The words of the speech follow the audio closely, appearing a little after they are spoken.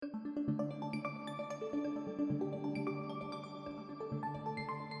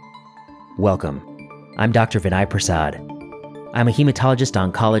Welcome. I'm Dr. Vinay Prasad. I'm a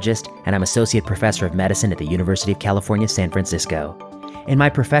hematologist-oncologist, and I'm Associate Professor of Medicine at the University of California, San Francisco. In my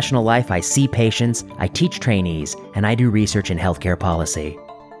professional life, I see patients, I teach trainees, and I do research in healthcare policy.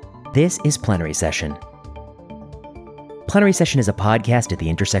 This is Plenary Session. Plenary Session is a podcast at the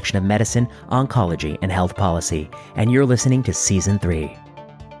intersection of medicine, oncology, and health policy, and you're listening to Season 3.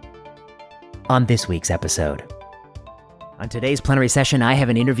 On this week's episode. On today's Plenary Session, I have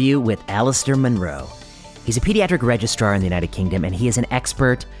an interview with Alistair Munro. He's a pediatric registrar in the United Kingdom, and he is an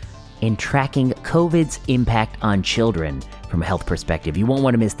expert in tracking COVID's impact on children from a health perspective. You won't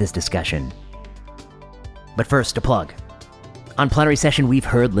want to miss this discussion. But first, a plug. On Plenary Session, we've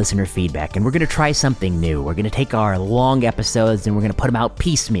heard listener feedback, and we're going to try something new. We're going to take our long episodes, and we're going to put them out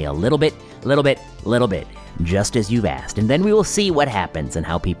piecemeal, little bit, just as you've asked. And then we will see what happens and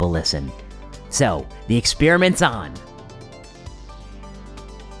how people listen. So, the experiment's on.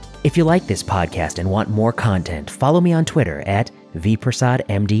 If you like this podcast and want more content, follow me on Twitter at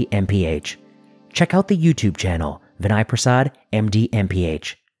vprasadmdmph. Check out the YouTube channel, Vinay Prasad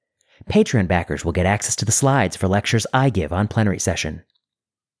MD-MPH. Patreon backers will get access to the slides for lectures I give on Plenary Session.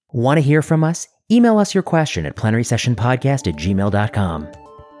 Want to hear from us? Email us your question at plenarysessionpodcast@gmail.com.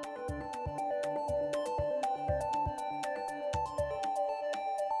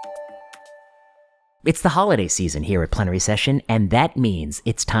 It's the holiday season here at Plenary Session, and that means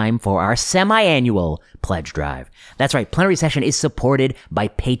it's time for our semi-annual pledge drive. That's right, Plenary Session is supported by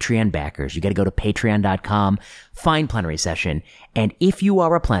Patreon backers. You got to go to patreon.com, find Plenary Session, and if you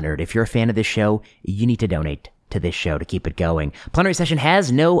are a plenard, if you're a fan of this show, you need to donate to this show to keep it going. Plenary Session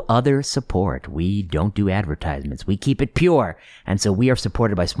has no other support. We don't do advertisements. We keep it pure, and so we are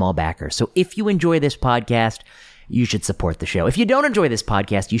supported by small backers. So if you enjoy this podcast, you should support the show. If you don't enjoy this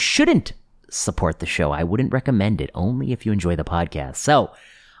podcast, you shouldn't support the show. I wouldn't recommend it, only if you enjoy the podcast. So,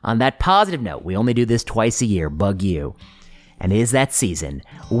 on that positive note, we only do this twice a year, bug you. And it is that season.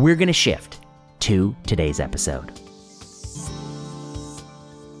 We're going to shift to today's episode.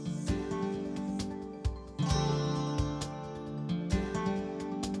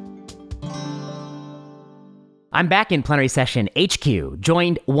 I'm back in Plenary Session HQ,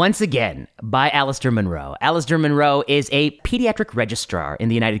 joined once again by Alistair Munro. Alistair Munro is a pediatric registrar in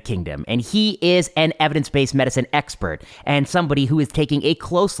the United Kingdom, and he is an evidence-based medicine expert and somebody who is taking a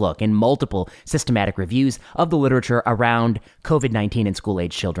close look in multiple systematic reviews of the literature around COVID-19 in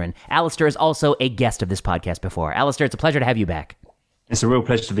school-age children. Alistair is also a guest of this podcast before. Alistair, it's a pleasure to have you back. It's a real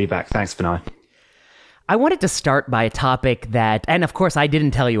pleasure to be back. Thanks, Vinay. I wanted to start by a topic that, and of course I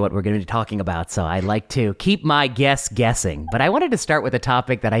didn't tell you what we're going to be talking about, so I like to keep my guests guessing, but I wanted to start with a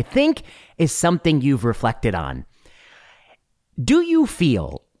topic that I think is something you've reflected on. Do you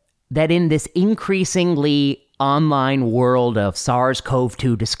feel that in this increasingly online world of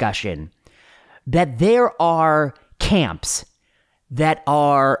SARS-CoV-2 discussion, that there are camps that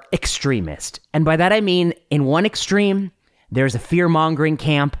are extremist? And by that I mean, in one extreme, there's a fear-mongering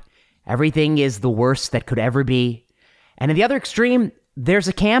camp. Everything is the worst that could ever be. And in the other extreme, there's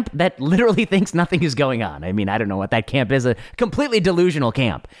a camp that literally thinks nothing is going on. I mean, I don't know what that camp is, a completely delusional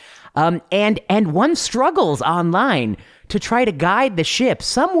camp. And one struggles online to try to guide the ship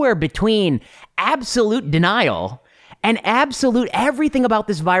somewhere between absolute denial and absolute everything about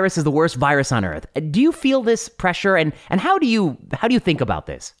this virus is the worst virus on earth. Do you feel this pressure, and how do you think about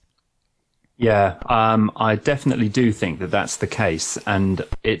this? Yeah, I definitely do think that that's the case. And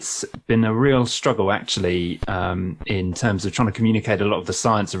it's been a real struggle, actually, in terms of trying to communicate a lot of the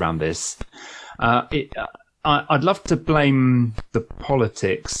science around this. I'd love to blame the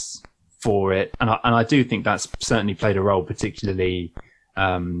politics for it. And I do think that's certainly played a role, particularly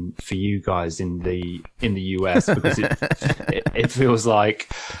for you guys in the US, because it feels like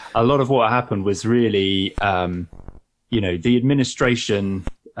a lot of what happened was really, the administration,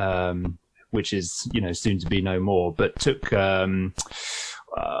 which is, soon to be no more, but took, quite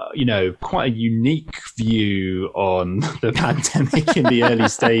a unique view on the pandemic in the early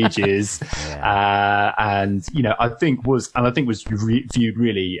stages. Yeah. And I think was viewed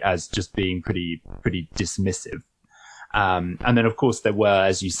really as just being pretty dismissive. And then, of course, there were,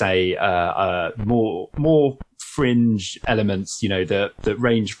 as you say, more fringe elements, that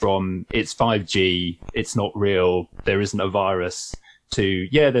range from it's 5G, it's not real, there isn't a virus, to,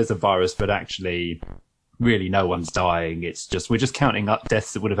 there's a virus, but actually really no one's dying. It's just, we're just counting up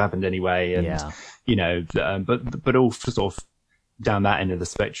deaths that would have happened anyway. And, but all sort of down that end of the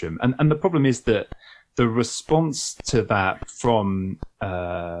spectrum. And the problem is that the response to that from,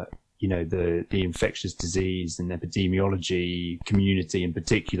 the infectious disease and epidemiology community in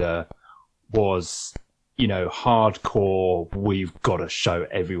particular was, hardcore, we've got to show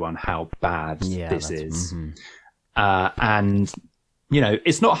everyone how bad this is. And,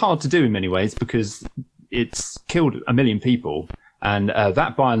 it's not hard to do in many ways because it's killed 1 million people. And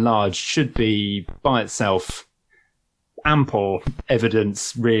that, by and large, should be by itself ample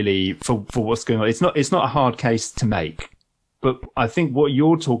evidence, really, for what's going on. It's not a hard case to make. But I think what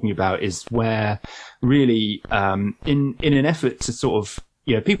you're talking about is where really, in an effort to sort of,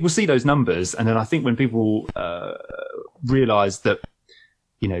 people see those numbers, and then I think when people realise that,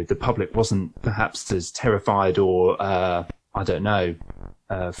 the public wasn't perhaps as terrified or, I don't know,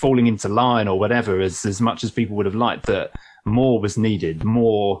 falling into line or whatever as much as people would have liked, that more was needed,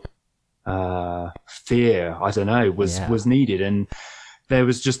 more fear, I don't know, was needed. And there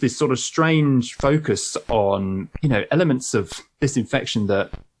was just this sort of strange focus on, elements of this infection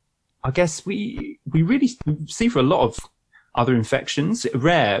that I guess we really see for a lot of other infections,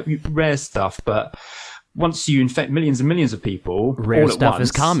 rare stuff, but once you infect millions and millions of people, rare all at stuff once,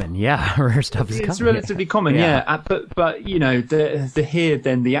 is common. Yeah, rare stuff is common. It's relatively common, yeah. But the here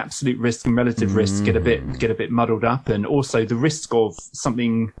then the absolute risk and relative risk get a bit muddled up, and also the risk of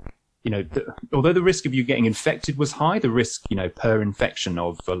something. Although the risk of you getting infected was high, the risk, per infection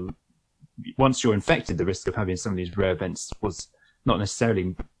of once you're infected, the risk of having some of these rare events was not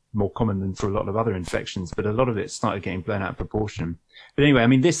necessarily more common than for a lot of other infections, but a lot of it started getting blown out of proportion. But anyway, I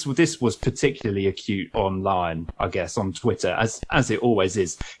mean, this was particularly acute online, I guess, on Twitter, as it always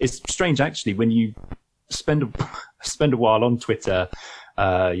is. It's strange, actually, when you spend a while on Twitter,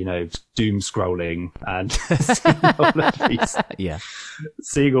 doom scrolling and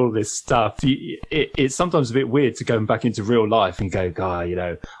seeing all this stuff. It's sometimes a bit weird to go back into real life and go,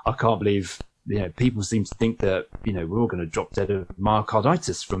 I can't believe, people seem to think that, we're all going to drop dead of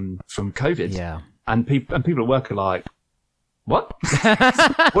myocarditis from COVID. Yeah. And people at work are like, what?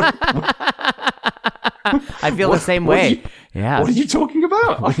 I feel the same way. What are you talking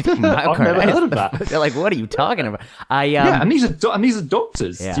about? I've never heard of that. They're like, what are you talking about? And these are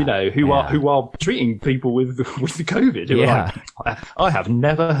doctors, who are treating people with the COVID. Who are like, I have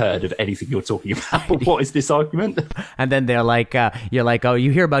never heard of anything you're talking about. What is this argument? And then they're like, you're like, oh,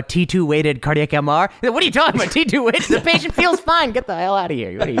 you hear about T2 weighted cardiac MR? What are you talking about? T2 weighted? The patient feels fine. Get the hell out of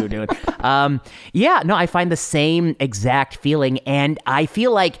here. What are you doing? I find the same exact feeling, and I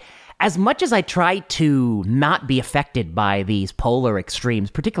feel like, as much as I try to not be affected by these polar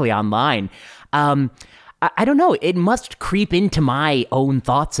extremes, particularly online, I don't know, it must creep into my own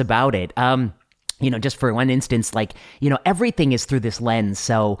thoughts about it. Just for one instance, everything is through this lens.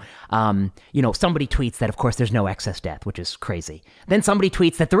 So, somebody tweets that, of course, there's no excess death, which is crazy. Then somebody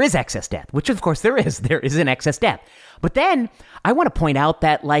tweets that there is excess death, which, of course, there is. There is an excess death. But then I want to point out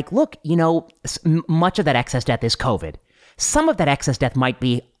that, look, much of that excess death is COVID. Some of that excess death might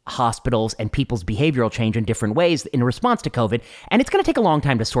be hospitals and people's behavioral change in different ways in response to COVID. And it's going to take a long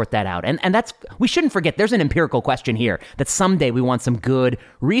time to sort that out. And that's, we shouldn't forget, there's an empirical question here that someday we want some good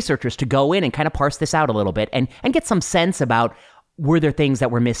researchers to go in and kind of parse this out a little bit and get some sense about, were there things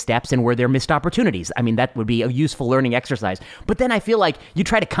that were missteps and were there missed opportunities? I mean, that would be a useful learning exercise. But then I feel like you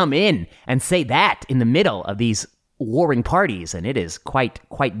try to come in and say that in the middle of these warring parties, and it is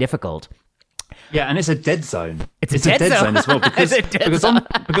quite difficult. Yeah, and it's a dead zone. It's a dead zone as well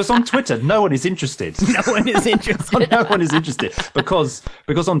because on Twitter, no one is interested. No one is interested. No one is interested because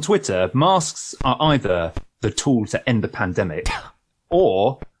on Twitter, masks are either the tool to end the pandemic,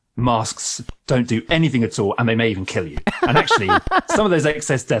 or masks don't do anything at all, and they may even kill you. And actually, some of those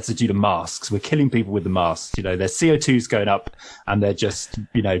excess deaths are due to masks. We're killing people with the masks. Their CO2's going up, and they're just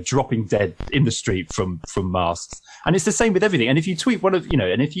dropping dead in the street from masks. And it's the same with everything. And if you tweet one of,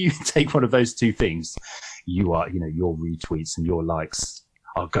 and if you take one of those two things, you are, your retweets and your likes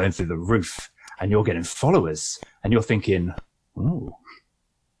are going through the roof, and you're getting followers, and you're thinking, oh,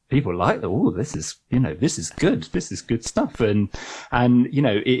 people like that. Oh, this is good. This is good stuff. And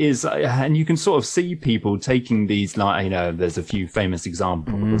it is, and you can sort of see people taking these, there's a few famous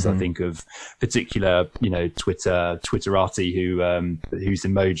examples, I think, of particular, Twitterati whose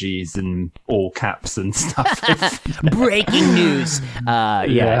emojis and all caps and stuff. Breaking news. We're going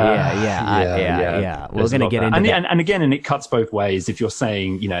to get into that. And again, and it cuts both ways. If you're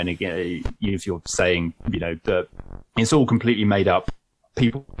saying, and again, if you're saying, that it's all completely made up,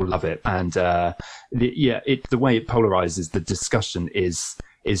 people love it, and the way it polarizes the discussion is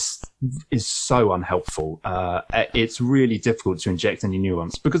so unhelpful. It's really difficult to inject any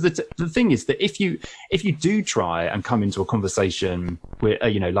nuance, because the thing is that if you do try and come into a conversation where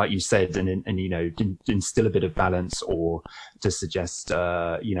like you said, and instill a bit of balance, or to suggest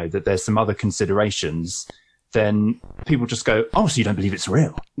that there's some other considerations, then people just go, oh, so you don't believe it's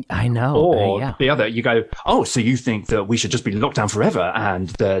real? I know. Or the other, you go, oh, so you think that we should just be locked down forever, and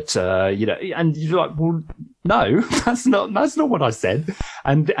that and you're like, well, no, that's not what I said,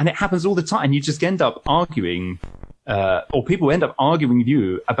 and it happens all the time, and you just end up arguing, or people end up arguing with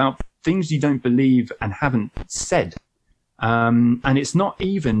you about things you don't believe and haven't said, and it's not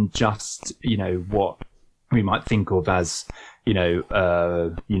even just what we might think of as the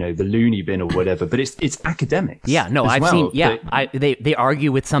loony bin or whatever, but it's academics. Yeah, no, I've seen. Yeah, they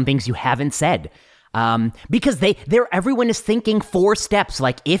argue with some things you haven't said, because everyone is thinking 4 steps.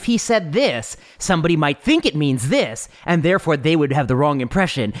 Like, if he said this, somebody might think it means this, and therefore they would have the wrong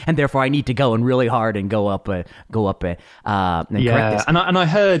impression, and therefore I need to go in really hard and go up and correct this. And I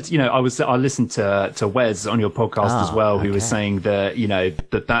heard, I listened to Wes on your podcast as well, who was saying that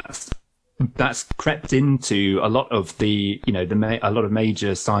that's crept into a lot of a lot of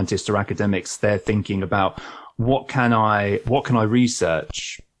major scientists or academics. They're thinking about what can I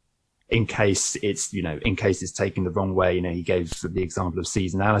research in case it's taken the wrong way. He gave the example of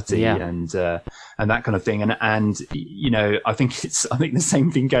seasonality and that kind of thing. And I think the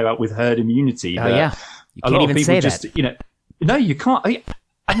same thing go out with herd immunity. You can't even say that. No, you can't.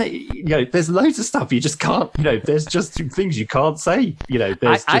 There's loads of stuff you just can't, there's just things you can't say,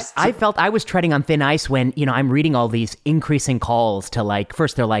 I felt I was treading on thin ice when, I'm reading all these increasing calls to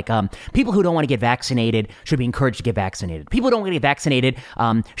first they're like, people who don't want to get vaccinated should be encouraged to get vaccinated. People who don't want to get vaccinated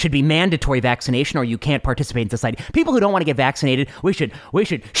should be mandatory vaccination, or you can't participate in society. People who don't want to get vaccinated, we should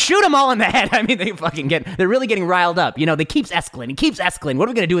shoot them all in the head. I mean, they're really getting riled up. They keeps escalating. What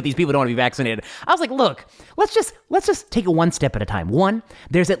are we going to do with these people who don't want to be vaccinated? I was like, look, let's just take it one step at a time. One,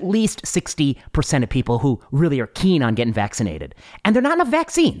 there's at least 60% of people who really are keen on getting vaccinated, and there are not enough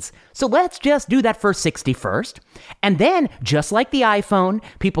vaccines. So let's just do that first 60 first. And then, just like the iPhone,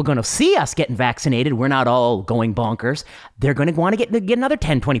 people are going to see us getting vaccinated. We're not all going bonkers. They're going to want to get another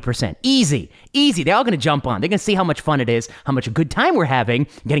 10, 20%. Easy. They're all going to jump on. They're going to see how much fun it is, how much a good time we're having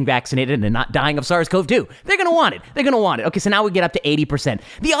getting vaccinated and not dying of SARS-CoV-2. They're going to want it. Okay, so now we get up to 80%.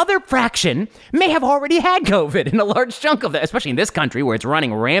 The other fraction may have already had COVID, in a large chunk of that, especially in this country where it's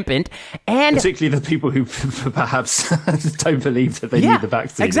running rampant. And particularly the people who perhaps don't believe that they need the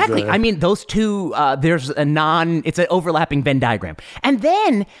vaccine. Exactly. I mean, those two, it's an overlapping Venn diagram. And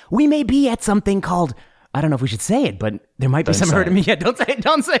then we may be at something called, I don't know if we should say it, but there might be some herd immunity. Yeah,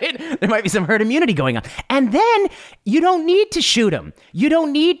 don't say it. There might be some herd immunity going on. And then you don't need to shoot them. You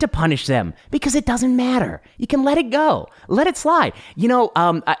don't need to punish them because it doesn't matter. You can let it go. Let it slide.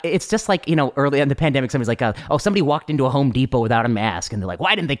 It's just like, early in the pandemic, somebody's like, somebody walked into a Home Depot without a mask. And they're like,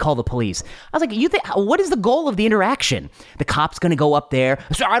 why didn't they call the police? I was like, what is the goal of the interaction? The cop's going to go up there.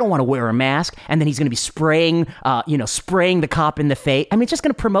 So I don't want to wear a mask. And then he's going to be spraying the cop in the face. I mean, it's just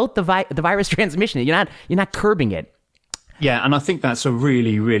going to promote the virus transmission. You're not curbing it. Yeah, and I think that's a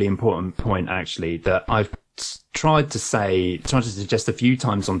really, really important point, actually, that I've tried to suggest a few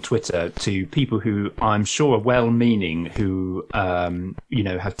times on Twitter to people who I'm sure are well-meaning, who,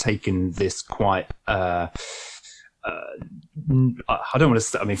 have taken this quite... I don't want to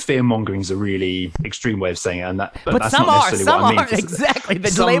say, I mean, fear-mongering is a really extreme way of saying it, but that's some not necessarily what I mean. Some are, exactly,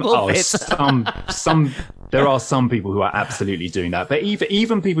 the label fits. There are some people who are absolutely doing that, but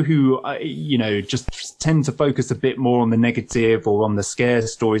even people who, just tend to focus a bit more on the negative or on the scare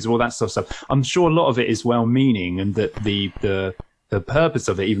stories, all that sort of stuff. I'm sure a lot of it is well-meaning, and that the purpose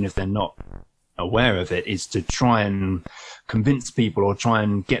of it, even if they're not aware of it, is to try and convince people or try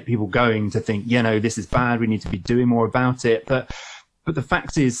and get people going to think, this is bad, we need to be doing more about it. But the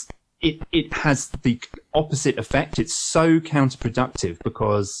fact is, it has the opposite effect. It's so counterproductive,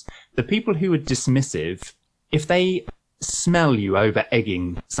 because the people who are dismissive, if they smell you over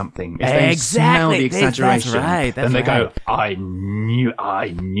egging something, if they smell the exaggeration, then they go, I knew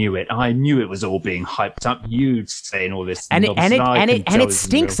it. I knew it was all being hyped up. You saying all this and it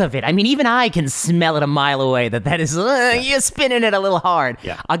stinks of it. I mean, even I can smell it a mile away. That is you're spinning it a little hard.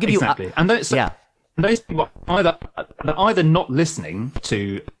 Yeah, I'll give exactly. you. And those people are either not listening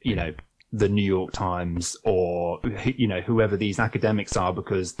to the New York Times or whoever these academics are,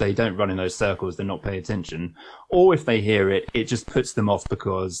 because they don't run in those circles, they're not paying attention, or if they hear it, it just puts them off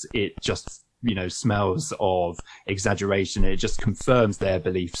because it just smells of exaggeration. It just confirms their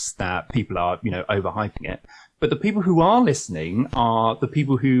beliefs that people are overhyping it. But the people who are listening are the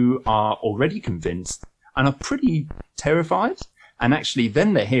people who are already convinced and are pretty terrified. And actually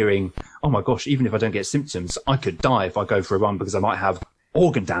then they're hearing, oh my gosh, even if I don't get symptoms, I could die if I go for a run because I might have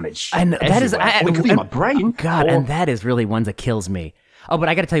organ damage, and that is, or it could be my brain. God, and that is really one that kills me. Oh, but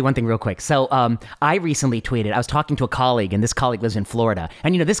I got to tell you one thing real quick. So I recently tweeted, I was talking to a colleague, and this colleague lives in Florida.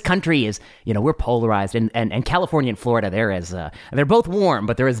 And, this country is, we're polarized. And California and Florida, they're both warm,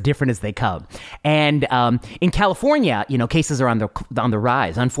 but they're as different as they come. And in California, cases are on the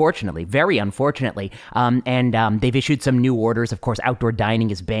rise, unfortunately, very unfortunately. And they've issued some new orders. Of course, outdoor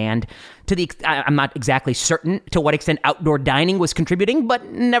dining is banned. I'm not exactly certain to what extent outdoor dining was contributing, but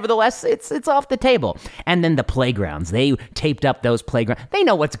nevertheless, it's off the table. And then the playgrounds, they taped up those playgrounds. They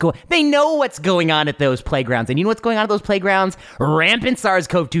know what's going on at those playgrounds. And you know what's going on at those playgrounds? Rampant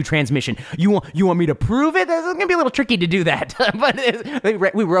SARS-CoV-2 transmission. You want me to prove it? It's going to be a little tricky to do that,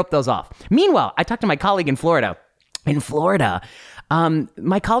 but we roped those off. Meanwhile, I talked to my colleague in Florida. In Florida,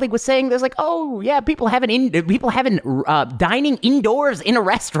 my colleague was saying there's people having dining indoors in a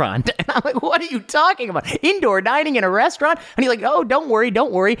restaurant. And I'm like, what are you talking about? Indoor dining in a restaurant? And he's like, oh, don't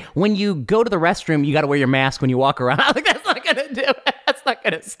worry. When you go to the restroom, you got to wear your mask when you walk around. I'm like, that's not going to do it. That's not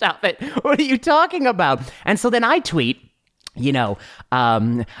going to stop it. What are you talking about? And so then I tweet, I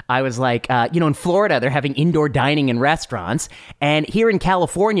was like, in Florida, they're having indoor dining in restaurants. And here in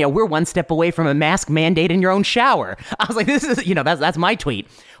California, we're one step away from a mask mandate in your own shower. I was like, this is, that's my tweet,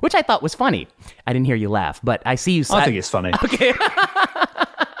 which I thought was funny. I didn't hear you laugh, but I see you. I think it's funny. Okay.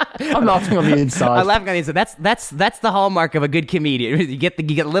 I'm laughing on the inside. I'm laughing on the inside. That's the hallmark of a good comedian. You get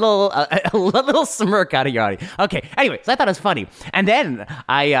a little smirk out of your audience. Okay. Anyway, so I thought it was funny, and then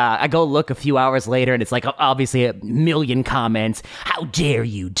I go look a few hours later, and it's like obviously a million comments. How dare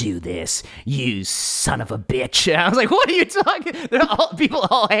you do this, you son of a bitch? And I was like, what are you talking? People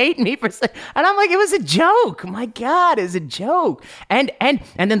all hate me for saying, and I'm like, it was a joke. My God, it's a joke. And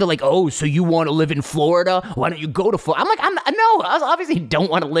then they're like, oh, so you want to live in Florida? Why don't you go to Florida? I'm like, I obviously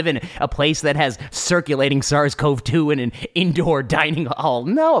don't want to live in a place that has circulating SARS-CoV-2 in an indoor dining hall.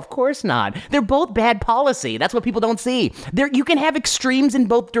 No, of course not. They're both bad policy. That's what people don't see. You can have extremes in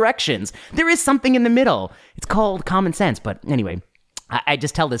both directions. There is something in the middle. It's called common sense. But anyway, I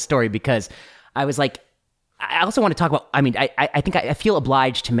just tell this story because I was like, I also want to talk about, I think I feel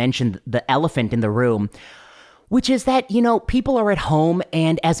obliged to mention the elephant in the room, which is that, people are at home,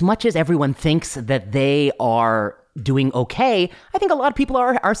 and as much as everyone thinks that they are doing okay, I think a lot of people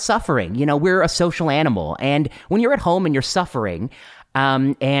are suffering. We're a social animal, and when you're at home and you're suffering,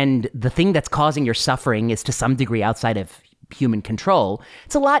 and the thing that's causing your suffering is to some degree outside of human control,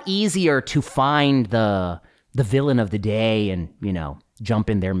 it's a lot easier to find the villain of the day and, jump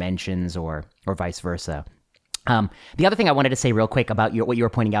in their mentions or vice versa. The other thing I wanted to say real quick about what you were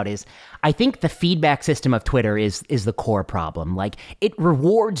pointing out is I think the feedback system of Twitter is the core problem. Like, it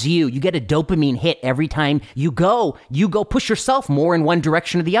rewards you. You get a dopamine hit every time you go push yourself more in one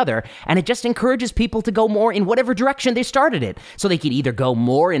direction or the other. And it just encourages people to go more in whatever direction they started it. So they could either go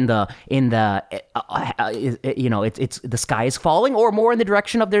more in the it's the sky is falling, or more in the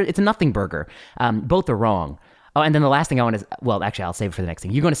direction of it's a nothing burger. Both are wrong. Oh, and then the last thing I want to, well, actually, I'll save it for the next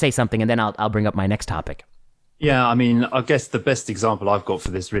thing. You're going to say something, and then I'll bring up my next topic. Yeah, I guess the best example I've got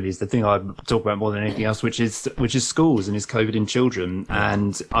for this really is the thing I talk about more than anything else, which is schools and is COVID in children.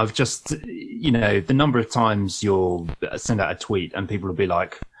 And I've just, the number of times you'll send out a tweet and people will be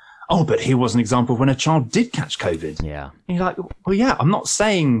like, oh, but here was an example of when a child did catch COVID. Yeah. And you're like, well, yeah, I'm not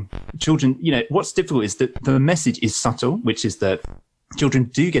saying children, what's difficult is that the message is subtle, which is that children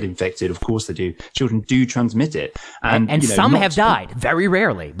do get infected. Of course they do. Children do transmit it. And some have died. Very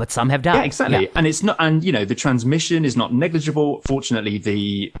rarely, but some have died. Yeah, exactly. Yeah. And it's not, and the transmission is not negligible.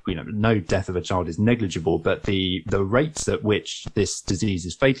 Fortunately, no death of a child is negligible, but the rates at which this disease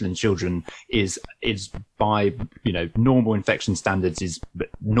is fatal in children is by, normal infection standards is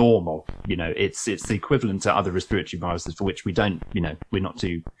normal. It's the equivalent to other respiratory viruses for which we don't, we're not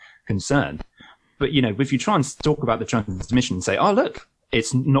too concerned. But, if you try and talk about the transmission and say, oh, look,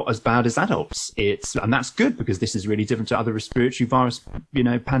 it's not as bad as adults. And that's good because this is really different to other respiratory virus,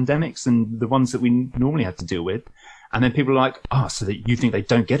 pandemics and the ones that we normally have to deal with. And then people are like, so that you think they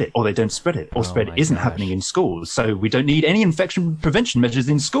don't get it or they don't spread it or spread isn't happening in schools. So we don't need any infection prevention measures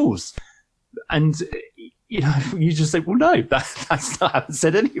in schools. And, you just say, well, no, that's not, I haven't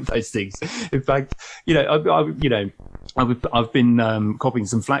said any of those things. In fact, I've been copying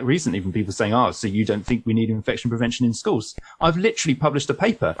some flack recently from people saying, so you don't think we need infection prevention in schools? I've literally published a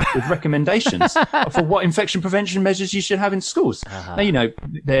paper with recommendations for what infection prevention measures you should have in schools. Uh-huh. Now,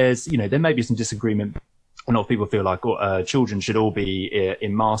 there may be some disagreement. A lot of people feel like children should all be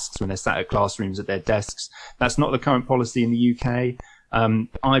in masks when they're sat at classrooms at their desks. That's not the current policy in the UK.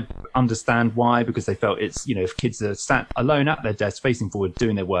 I understand why, because they felt it's, if kids are sat alone at their desk facing forward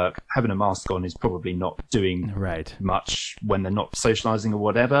doing their work, having a mask on is probably not doing much when they're not socializing or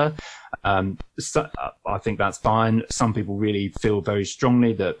whatever. So, I think that's fine. Some people really feel very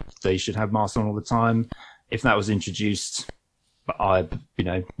strongly that they should have masks on all the time. If that was introduced, I,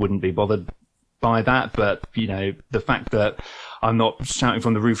 wouldn't be bothered by that. But, the fact that I'm not shouting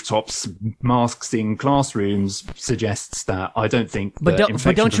from the rooftops, masks in classrooms suggests that I don't think. But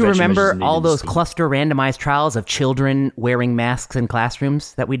don't you remember all those cluster randomized trials of children wearing masks in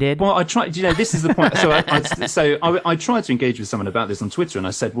classrooms that we did? Well, I tried. This is the point. So I tried to engage with someone about this on Twitter, and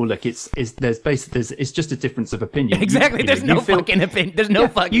I said, "Well, look, it's just a difference of opinion." Exactly. There's no fucking opinion. There's no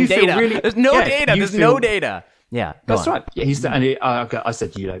fucking data. There's no data. There's no data. Yeah, that's right. Yeah, I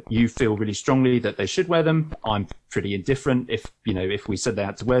said, you feel really strongly that they should wear them. I'm pretty indifferent. If we said they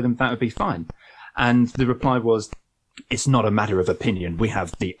had to wear them, that would be fine. And the reply was, it's not a matter of opinion. We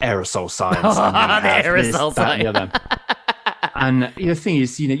have the aerosol science. And and the thing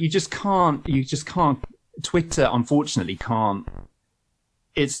is, you just can't. Twitter, unfortunately, can't.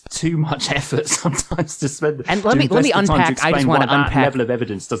 It's too much effort sometimes to spend. And let me unpack. I just want to unpack. That level of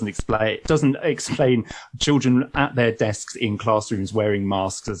evidence doesn't explain children at their desks in classrooms wearing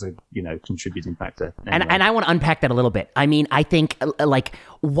masks as a contributing factor. Anyway. And I want to unpack that a little bit. I mean, I think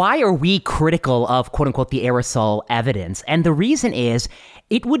why are we critical of quote unquote the aerosol evidence? And the reason is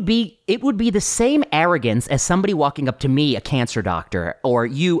it would be the same arrogance as somebody walking up to me, a cancer doctor, or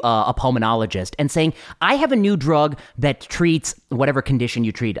you, a pulmonologist, and saying, I have a new drug that treats whatever condition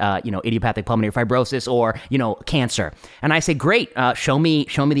you treat, idiopathic pulmonary fibrosis or, cancer. And I say, great, show me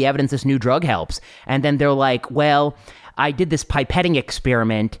the evidence this new drug helps. And then they're like, well, I did this pipetting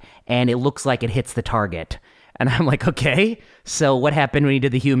experiment and it looks like it hits the target. And I'm like, okay, so what happened when you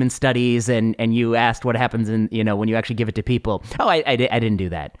did the human studies and you asked what happens when you actually give it to people? Oh, I didn't do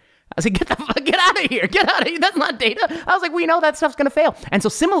that. I was like, get out of here. Get out of here. That's not data. I was like, we know that stuff's going to fail. And so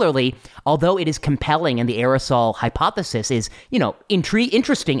similarly, although it is compelling and the aerosol hypothesis is,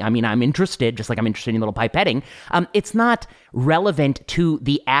 interesting. I mean, I'm interested, just like I'm interested in little pipetting. It's not relevant to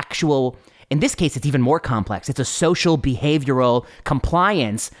the actual, in this case, it's even more complex. It's a social behavioral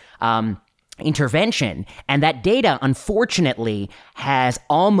compliance intervention. And that data, unfortunately, has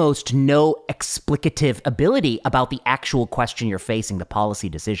almost no explicative ability about the actual question you're facing, the policy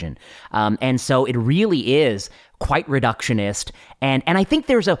decision. And so it really is quite reductionist. And I think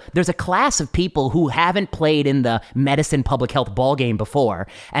there's a class of people who haven't played in the medicine public health ball game before,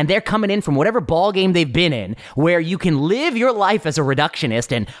 and they're coming in from whatever ball game they've been in, where you can live your life as a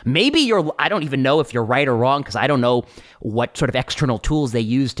reductionist, and maybe I don't even know if you're right or wrong, because I don't know what sort of external tools they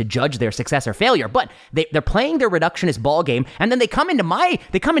use to judge their success or failure, but they're playing their reductionist ball game, and then they come into my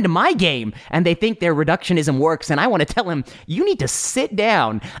game, and they think their reductionism works, and I want to tell them, you need to sit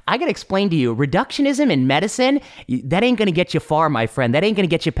down. I got to explain to you, reductionism in medicine, that ain't going to get you far, my friend. That ain't going to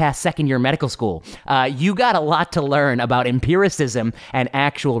get you past second year medical school. You got a lot to learn about empiricism and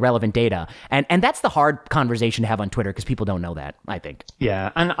actual relevant data. And that's the hard conversation to have on Twitter, because people don't know that, I think.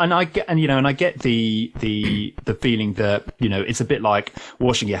 Yeah. And I get the feeling that, it's a bit like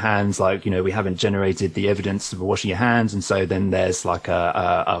washing your hands. Like, we haven't generated the evidence of washing your hands. And so then there's like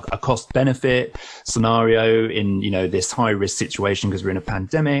a cost benefit scenario in, this high risk situation because we're in a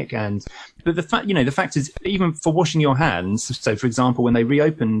pandemic. But the fact is, even for washing your hands, so for example, when they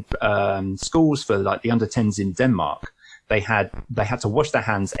reopened schools for like the under 10s in Denmark, they had to wash their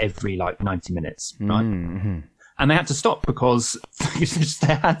hands every 90 minutes, right? Mm-hmm. And they had to stop because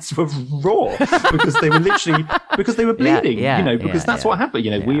their hands were raw because they were bleeding, because that's what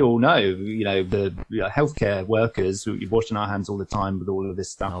happened. We all know, the healthcare workers, we're washing our hands all the time with all of this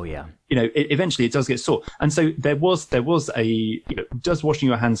stuff. Oh, yeah. Eventually it does get sore. And so there was does washing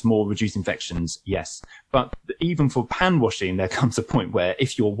your hands more reduce infections? Yes. But even for hand washing, there comes a point where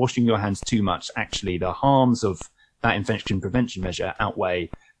if you're washing your hands too much, actually the harms of that infection prevention measure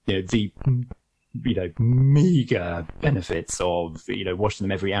outweigh, the meager benefits of, washing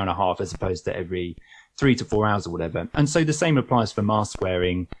them every hour and a half as opposed to every 3 to 4 hours or whatever. And so the same applies for mask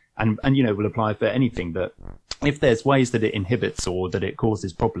wearing and will apply for anything, that if there's ways that it inhibits or that it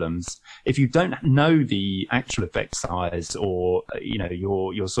causes problems, if you don't know the actual effect size, or,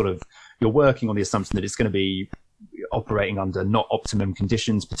 you're working on the assumption that it's going to be operating under not optimum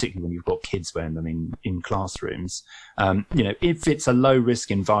conditions, particularly when you've got kids wearing them in classrooms. If it's a low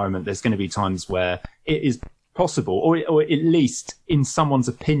risk environment, there's going to be times where it is possible, or at least in someone's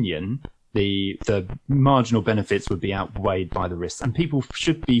opinion, the marginal benefits would be outweighed by the risks, and people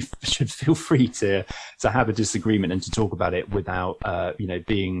should feel free to have a disagreement and to talk about it without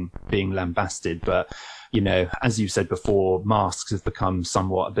being lambasted. But as you said before, masks have become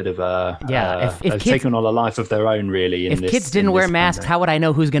somewhat a bit of they've taken on a life of their own, really. If kids didn't wear masks, how would I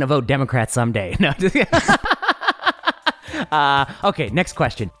know who's going to vote Democrat someday? No. Okay, next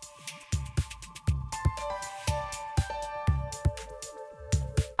question.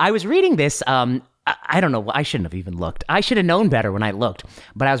 I was reading this. I don't know. I shouldn't have even looked. I should have known better when I looked.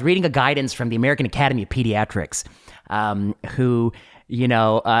 But I was reading a guidance from the American Academy of Pediatrics, who,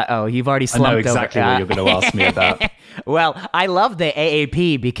 you've already slumped over. I know exactly what you're going to ask me about. Well, I love the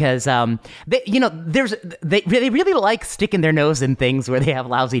AAP because they really like sticking their nose in things where they have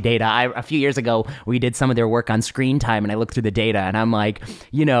lousy data. A few years ago, we did some of their work on screen time, and I looked through the data, and I'm like,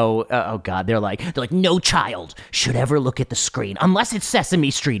 oh God, they're like, no child should ever look at the screen unless it's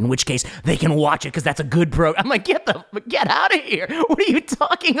Sesame Street, in which case they can watch it because that's a good program. I'm like, get out of here! What are you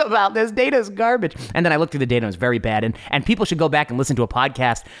talking about? This data is garbage. And then I looked through the data, and it was very bad. And people should go back and listen to a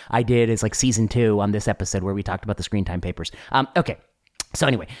podcast I did. It's like season 2 on this episode where we talked about the screen time papers. Okay. So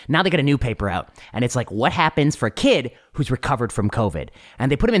anyway, now they got a new paper out, and it's like, what happens for a kid who's recovered from COVID?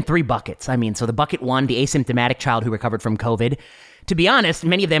 And they put them in 3 buckets. So the bucket 1, the asymptomatic child who recovered from COVID. To be honest,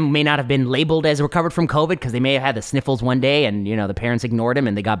 many of them may not have been labeled as recovered from COVID because they may have had the sniffles one day and, the parents ignored them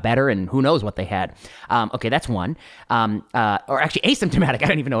and they got better and who knows what they had. Okay, that's one. Or actually asymptomatic. I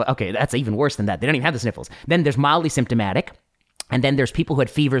don't even know. Okay, that's even worse than that. They don't even have the sniffles. Then there's mildly symptomatic. And then there's people who had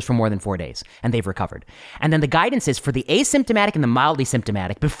fevers for more than 4 days, and they've recovered. And then the guidance is for the asymptomatic and the mildly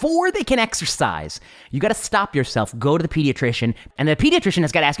symptomatic, before they can exercise, you got to stop yourself, go to the pediatrician, and the pediatrician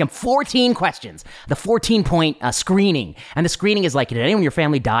has got to ask them 14 questions, the 14-point screening. And the screening is like, did anyone in your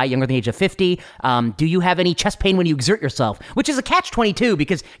family die younger than the age of 50? Do you have any chest pain when you exert yourself? Which is a catch-22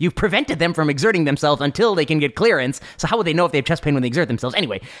 because you've prevented them from exerting themselves until they can get clearance. So how would they know if they have chest pain when they exert themselves?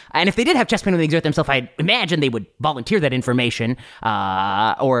 Anyway, and if they did have chest pain when they exert themselves, I imagine they would volunteer that information.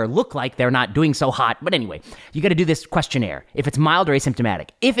 Or look like they're not doing so hot. But anyway, you got to do this questionnaire if it's mild or asymptomatic.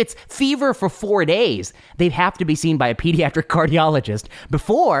 If it's fever for 4 days, they have to be seen by a pediatric cardiologist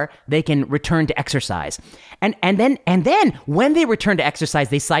before they can return to exercise. And then when they return to exercise,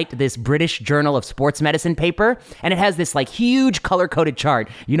 they cite this British Journal of Sports Medicine paper, and it has this like huge color-coded chart.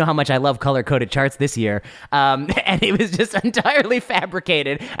 You know how much I love color-coded charts this year. And it was just entirely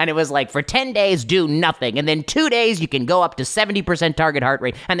fabricated. And it was like, for 10 days, do nothing. And then 2 days, you can go up to 70% target heart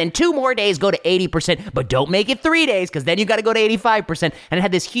rate. And then 2 more days, go to 80%. But don't make it 3 days, because then you got to go to 85%. And it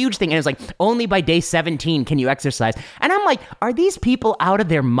had this huge thing. And it was like, only by day 17 can you exercise. And I'm like, are these people out of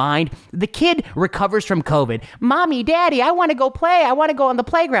their mind? The kid recovers from COVID. Mommy, Daddy, I want to go play. I want to go on the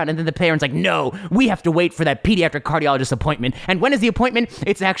playground. And then the parent's like, no, we have to wait for that pediatric cardiologist appointment. And when is the appointment?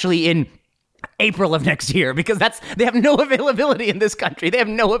 It's actually in April of next year, because they have no availability in this country. They have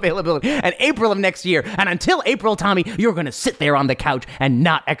no availability. And April of next year. And until April, Tommy, you're going to sit there on the couch and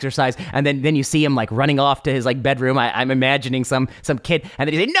not exercise. And then you see him like running off to his like bedroom. I'm imagining some kid. And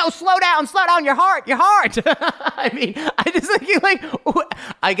then he say, no, slow down, your heart. I mean, I just like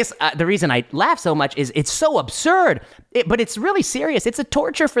I guess the reason I laugh so much is it's so absurd, but it's really serious. It's a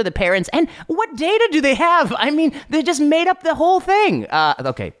torture for the parents. And what data do they have? I mean, they just made up the whole thing.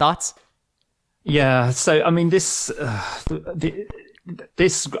 Okay, thoughts? Yeah, so I mean, this I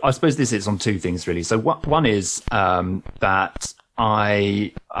suppose this is on 2 things really. So one is that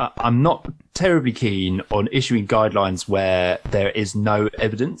I'm not terribly keen on issuing guidelines where there is no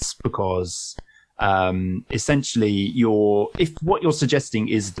evidence, because essentially if what you're suggesting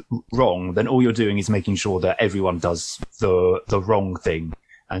is wrong, then all you're doing is making sure that everyone does the wrong thing,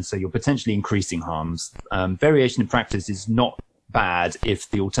 and so you're potentially increasing harms. Variation in practice is not bad if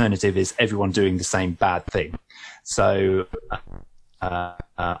the alternative is everyone doing the same bad thing. So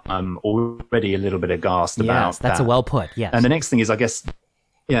I'm already a little bit aghast about that. That's a well put, yes. And the next thing is, I guess,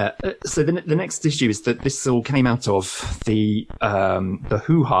 so the next issue is that this all came out of the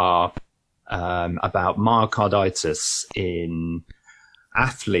hoo-ha about myocarditis in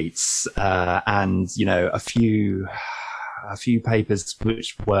athletes, and a few papers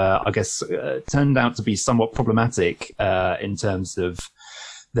which were, I guess, turned out to be somewhat problematic in terms of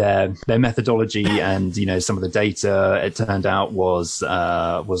their methodology, and some of the data it turned out was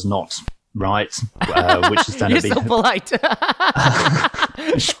not right, which is You're so polite.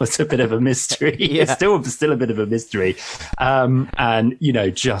 Which was a bit of a mystery. Yeah. It's still a bit of a mystery, and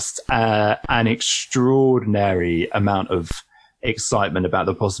just an extraordinary amount of excitement about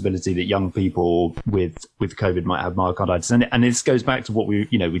the possibility that young people with COVID might have myocarditis, and this goes back to what we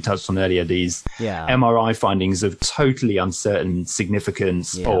touched on earlier, these MRI findings of totally uncertain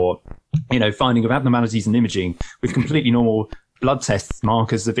significance, or finding of abnormalities in imaging with completely normal blood test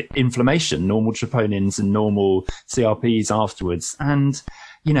markers of inflammation, normal troponins and normal CRPs afterwards, and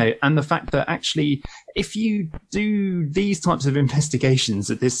the fact that actually, if you do these types of investigations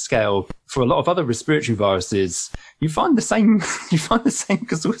at this scale for a lot of other respiratory viruses, you find the same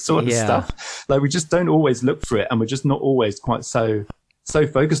sort of stuff. Like, we just don't always look for it, and we're just not always quite so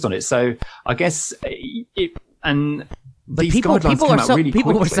focused on it. So I guess But these people guidelines came out really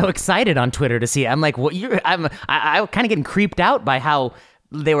people were quickly. so excited on Twitter to see it. I'm like, what? I'm kind of getting creeped out by how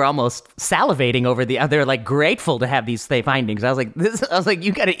they were almost salivating over they're like grateful to have these findings. I was like,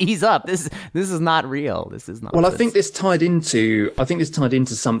 you got to ease up. This is not real. This is not. Well, I think this tied into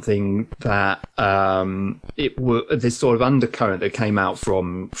something that this sort of undercurrent that came out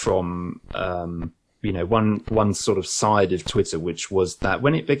from one sort of side of Twitter, which was that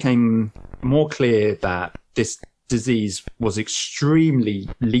when it became more clear that this disease was extremely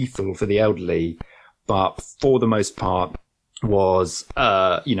lethal for the elderly, but for the most part was,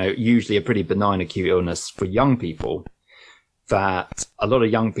 usually a pretty benign acute illness for young people, that a lot of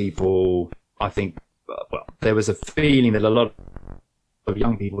young people, I think, there was a feeling that a lot of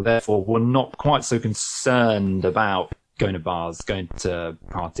young people, therefore, were not quite so concerned about going to bars, going to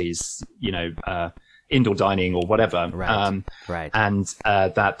parties, indoor dining or whatever. Right. Right. And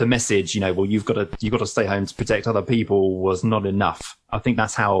that the message, you've got to stay home to protect other people was not enough. I think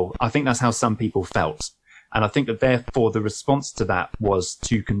that's how some people felt. And I think that therefore the response to that was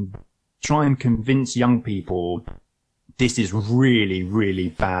to try and convince young people, this is really, really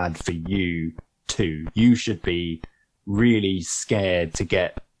bad for you too. You should be really scared to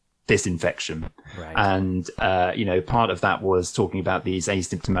get this infection. Right. And, part of that was talking about these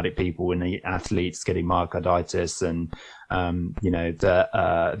asymptomatic people and the athletes getting myocarditis. And,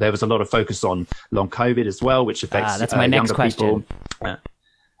 there was a lot of focus on long COVID as well, which affects that's my next question. People.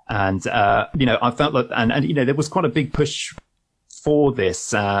 And, I felt like, and there was quite a big push for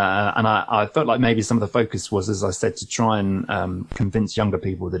this. And I felt like maybe some of the focus was, as I said, to try and convince younger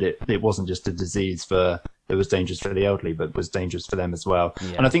people that it wasn't just a disease that was dangerous for the elderly, but was dangerous for them as well.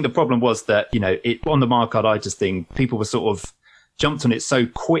 Yeah. And I think the problem was that, on the myocarditis thing, people were sort of jumped on it so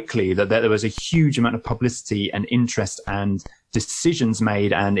quickly that there was a huge amount of publicity and interest and decisions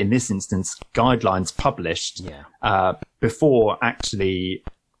made, and in this instance, guidelines published before actually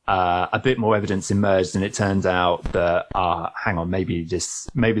a bit more evidence emerged, and it turned out that hang on, maybe this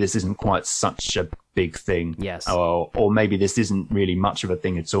isn't quite such a big thing. Yes. Or maybe this isn't really much of a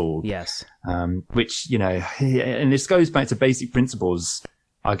thing at all. Yes. Which, and this goes back to basic principles,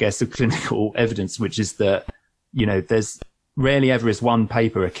 I guess, of clinical evidence, which is that, there's rarely ever is one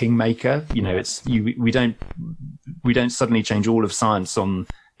paper a kingmaker. Yes. We don't suddenly change all of science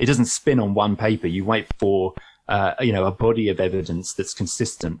it doesn't spin on one paper. You wait for a body of evidence that's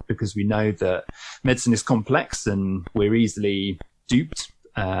consistent, because we know that medicine is complex and we're easily duped,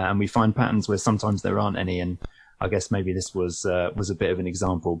 and we find patterns where sometimes there aren't any. And I guess maybe this was a bit of an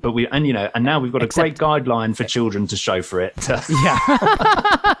example. But and now we've got a great guideline for children to show for it.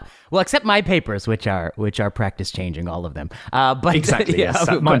 Yeah. Well, except my papers, which are practice changing, all of them. But exactly. Yes,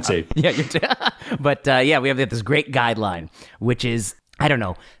 mine too. Yeah, but we have this great guideline, which is, I don't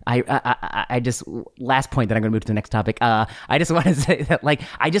know. I just, last point that I'm going to move to the next topic. I just want to say that,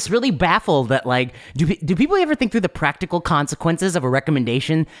 I just really baffled that, do people ever think through the practical consequences of a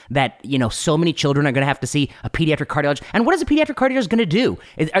recommendation that, so many children are going to have to see a pediatric cardiologist? And what is a pediatric cardiologist going to do?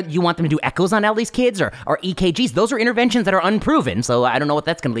 You want them to do echoes on all these kids or EKGs? Those are interventions that are unproven. So I don't know what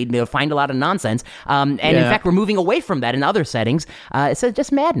that's going to lead me to find a lot of nonsense. In fact, we're moving away from that in other settings. It's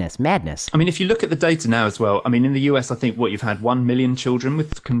just madness. I mean, if you look at the data now as well, I mean, in the US, I think you've had 1 million children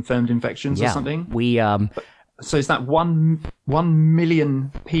with confirmed infections or something. So is that 1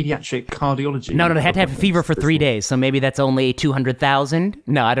 million pediatric cardiology? No, they had to have a fever for 3 days. So maybe that's only 200,000.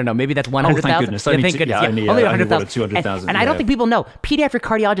 No, I don't know. Maybe that's 100,000. Oh, thank goodness. Thank goodness. Only 100,000. 200,000. And I don't think people know. Pediatric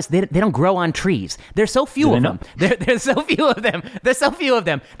cardiologists, they don't grow on trees. There's so few of them. There's so few of them. There's so few of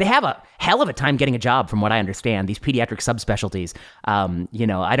them. They have a hell of a time getting a job, from what I understand, these pediatric subspecialties.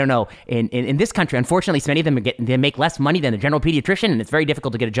 I don't know. In this country, unfortunately, so many of them they make less money than a general pediatrician, and it's very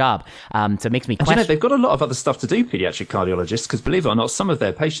difficult to get a job. So it makes me question. They've got a lot of other stuff to do, pediatric cardiologists, because believe it or not, some of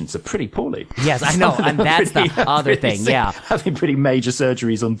their patients are pretty poorly. Yes, I know, and that's the other thing. Yeah, having pretty major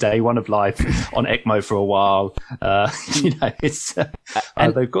surgeries on day one of life, on ECMO for a while.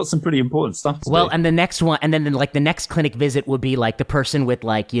 They've got some pretty important stuff to do. And the next one, and then the next clinic visit would be the person with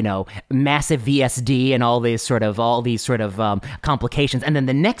massive VSD and all these sort of complications, and then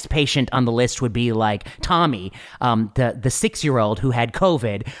the next patient on the list would be Tommy, the 6-year-old who had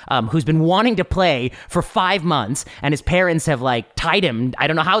COVID, who's been wanting to play for 5 months, and his parents have tied him. I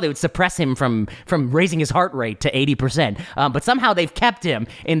don't know how they would suppress him from raising his heart rate to 80%, but somehow they've kept him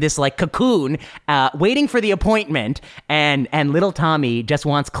in this cocoon, waiting for the appointment, and little Tommy just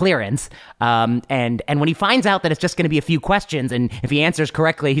wants clearance, and when he finds out that it's just going to be a few questions, and if he answers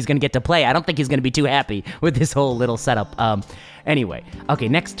correctly, he's going to get to play, I don't think he's going to be too happy with this whole little setup. Anyway, okay,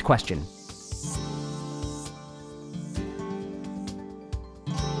 next question.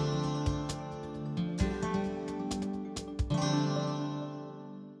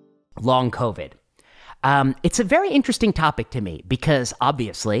 long COVID. It's a very interesting topic to me because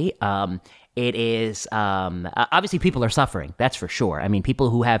obviously it is obviously people are suffering. That's for sure. I mean, people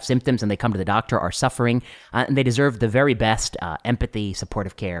who have symptoms and they come to the doctor are suffering, and they deserve the very best empathy,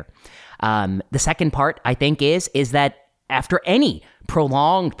 supportive care. The second part, I think, is that after any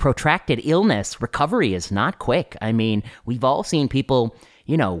prolonged, protracted illness, recovery is not quick. I mean, we've all seen people,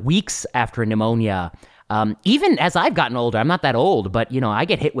 weeks after pneumonia. Even as I've gotten older, I'm not that old, but, I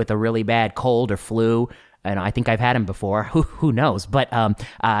get hit with a really bad cold or flu, and I think I've had them before. Who knows? But,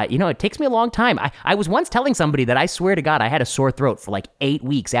 it takes me a long time. I was once telling somebody that I swear to God, I had a sore throat for like 8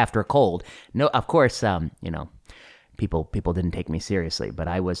 weeks after a cold. No, of course, people didn't take me seriously, but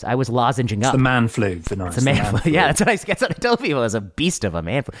I was lozenging up. It's the man flu, Vinay. It's the man flu. Yeah, that's what I told people. I was a beast of a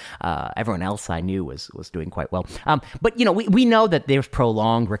man flu. Everyone else I knew was doing quite well. But we know that there's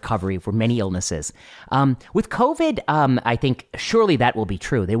prolonged recovery for many illnesses. With COVID, I think surely that will be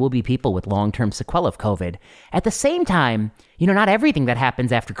true. There will be people with long-term sequelae of COVID. At the same time, not everything that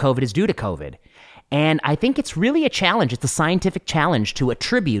happens after COVID is due to COVID. And I think it's really a challenge. It's a scientific challenge to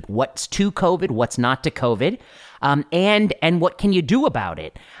attribute what's to COVID, what's not to COVID, and what can you do about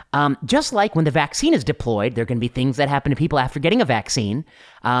it. Just like when the vaccine is deployed, there are going to be things that happen to people after getting a vaccine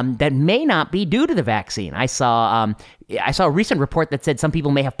that may not be due to the vaccine. I saw a recent report that said some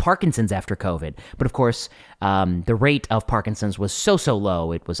people may have Parkinson's after COVID, but of course, the rate of Parkinson's was so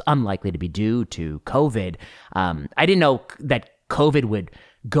low, it was unlikely to be due to COVID. I didn't know that COVID would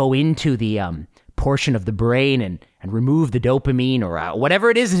go into the portion of the brain and remove the dopamine or whatever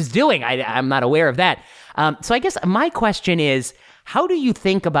it is doing. I'm not aware of that. So I guess my question is, how do you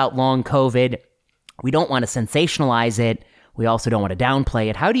think about long COVID? We don't want to sensationalize it. We also don't want to downplay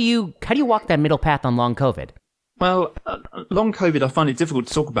it. How do you walk that middle path on long COVID? Well, long COVID, I find it difficult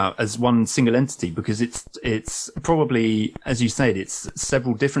to talk about as one single entity because it's probably, as you said, it's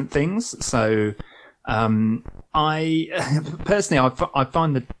several different things. So I personally, I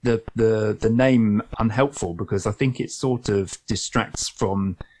find the name unhelpful because I think it sort of distracts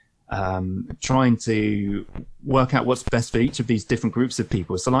from trying to work out what's best for each of these different groups of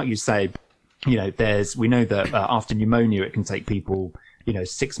people. So, like you say, we know that after pneumonia, it can take people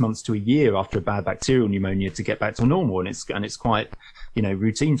 6 months to a year after a bad bacterial pneumonia to get back to normal, and it's quite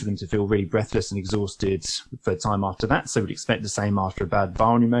routine for them to feel really breathless and exhausted for time after that. So we'd expect the same after a bad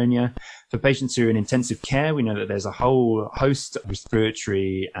viral pneumonia. For patients who are in intensive care, we know that there's a whole host of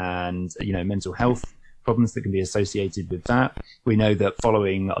respiratory and mental health problems that can be associated with that. We know that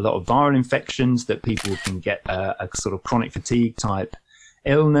following a lot of viral infections, that people can get a sort of chronic fatigue type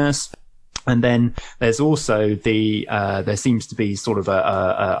illness. And then there's also there seems to be sort of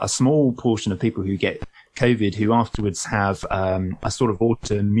a small portion of people who get COVID who afterwards have a sort of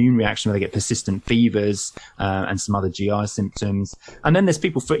autoimmune reaction where they get persistent fevers and some other GI symptoms. And then there's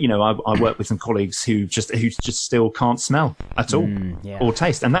people I work with some colleagues who just still can't smell at all or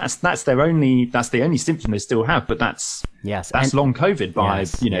taste, and that's the only symptom they still have. But that's long COVID by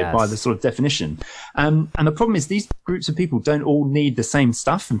by the sort of definition. And the problem is these groups of people don't all need the same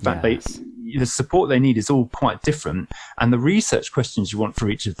stuff. In fact, the support they need is all quite different, and the research questions you want for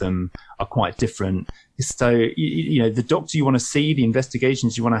each of them are quite different. So, the doctor you want to see, the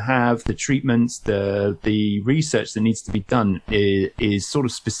investigations you want to have, the treatments, the research that needs to be done is sort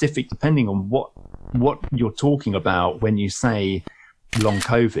of specific depending on what you're talking about when you say long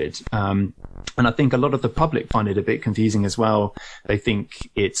COVID. And I think a lot of the public find it a bit confusing as well. They think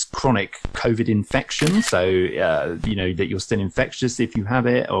it's chronic COVID infection. So, that you're still infectious if you have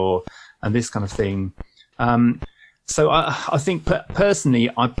it and this kind of thing. So I think personally,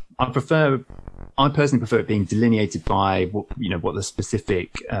 I personally prefer it being delineated by what the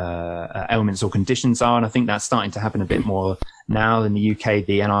specific ailments or conditions are, and I think that's starting to happen a bit more now in the UK.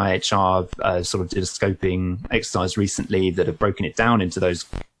 The NIHR sort of did a scoping exercise recently that have broken it down into those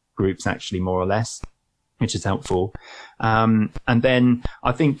groups, actually, more or less, which is helpful. And then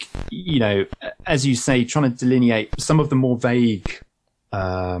I think as you say, trying to delineate some of the more vague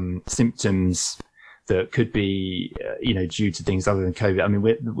symptoms that could be, due to things other than COVID. I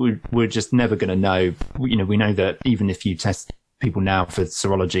mean, we're just never going to know. We know that even if you test people now for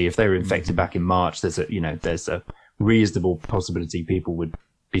serology, if they were infected back in March, there's a reasonable possibility people would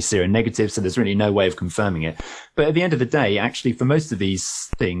be seronegative. So there's really no way of confirming it. But at the end of the day, actually, for most of these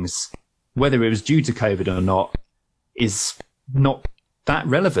things, whether it was due to COVID or not, is not that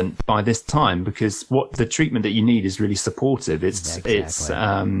relevant by this time, because what the treatment that you need is really supportive. Exactly.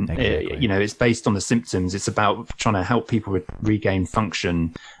 It's based on the symptoms. It's about trying to help people regain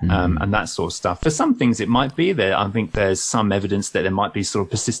function, and that sort of stuff. For some things, it might be there. I think there's some evidence that there might be sort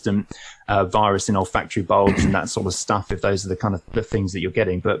of persistent virus in olfactory bulbs and that sort of stuff, if those are the kind of the things that you're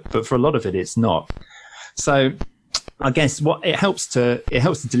getting. But for a lot of it, it's not. So I guess what it helps to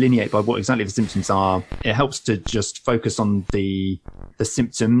delineate by what exactly the symptoms are. It helps to just focus on the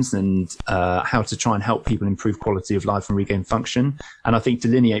symptoms and how to try and help people improve quality of life and regain function. And I think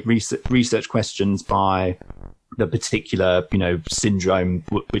delineate research questions by the particular, syndrome,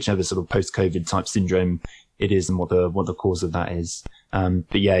 whichever sort of post-COVID type syndrome it is, and what the cause of that is.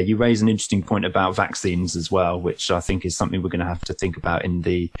 But yeah, you raise an interesting point about vaccines as well, which I think is something we're going to have to think about in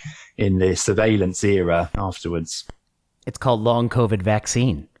the surveillance era afterwards. It's called long COVID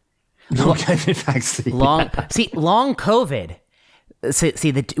vaccine. Long COVID vaccine. Long COVID.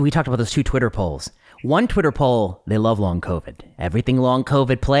 We talked about those two Twitter polls. One Twitter poll, they love long COVID. Everything long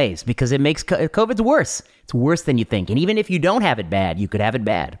COVID plays because it makes COVID's worse. It's worse than you think. And even if you don't have it bad, you could have it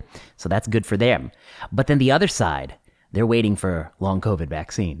bad. So that's good for them. But then the other side, they're waiting for long COVID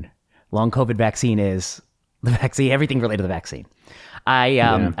vaccine. Long COVID vaccine is the vaccine, everything related to the vaccine.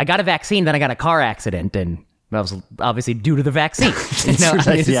 I got a vaccine, then I got a car accident, and that was obviously due to the vaccine.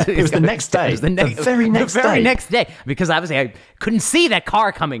 It was the next day. The very next day. Because obviously I couldn't see that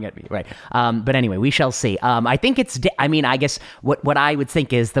car coming at me. Right. But anyway, we shall see. I think I guess what I would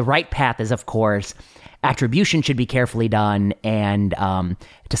think is the right path is, of course, attribution should be carefully done, and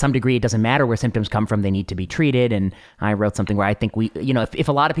to some degree, it doesn't matter where symptoms come from; they need to be treated. And I wrote something where I think if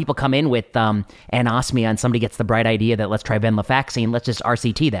a lot of people come in with anosmia and somebody gets the bright idea that let's try venlafaxine, let's just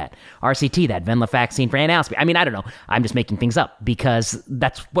RCT that venlafaxine for anosmia. I mean, I don't know. I'm just making things up because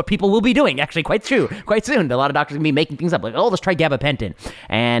that's what people will be doing. Actually, quite soon. A lot of doctors are going to be making things up like, oh, let's try gabapentin.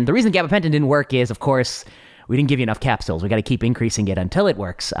 And the reason gabapentin didn't work is, of course, we didn't give you enough capsules. We got to keep increasing it until it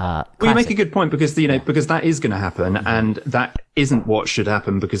works. Well, you make a good point because because that is going to happen, and that isn't what should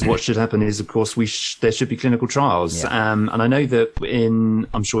happen. Because what should happen is, of course, there should be clinical trials. Yeah. And I know that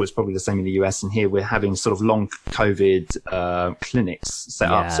I'm sure it's probably the same in the US, and here we're having sort of long COVID clinics set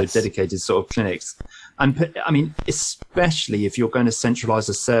up, so dedicated sort of clinics. And I mean, especially if you're going to centralize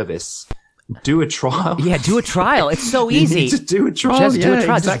a service. Do a trial. Yeah, do a trial. It's so easy. You need to do a trial. Just do a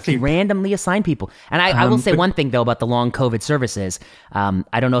trial. Exactly. Just randomly assign people. And I will say one thing, though, about the long COVID services.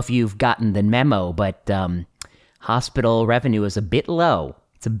 I don't know if you've gotten the memo, but hospital revenue is a bit low.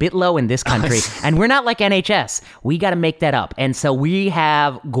 It's a bit low in this country. And we're not like NHS. We got to make that up. And so we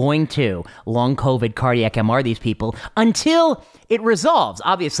have going to long COVID cardiac MR these people until it resolves,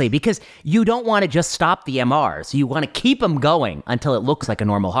 obviously, because you don't want to just stop the MRs. You want to keep them going until it looks like a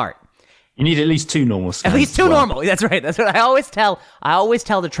normal heart. You need at least 2 normal scans. At least 2 normal. That's right. That's what I always tell. I always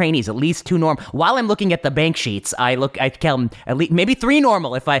tell the trainees at least 2 normal. While I'm looking at the bank sheets, I tell them at least maybe 3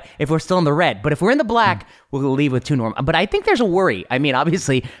 normal if we're still in the red. But if we're in the black, we'll leave with 2 normal. But I think there's a worry. I mean,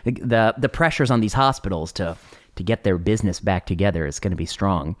 obviously the pressures on these hospitals to get their business back together is going to be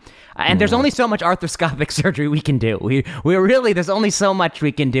strong. And there's only so much arthroscopic surgery we can do. We really, there's only so much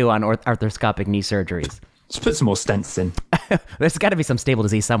we can do on arthroscopic knee surgeries. Just put some more stents in. There's got to be some stable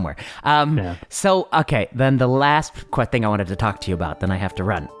disease somewhere. So, okay, then the last thing I wanted to talk to you about, then I have to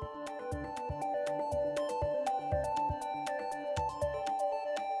run.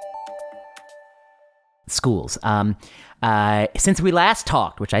 Schools. Since we last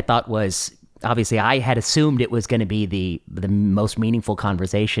talked, which I thought was, obviously I had assumed it was going to be the most meaningful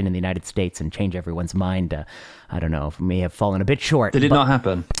conversation in the United States and change everyone's mind. I don't know, may have fallen a bit short. Did it not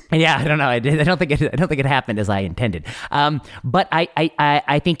happen? Yeah, I don't know. I don't think it happened as I intended. But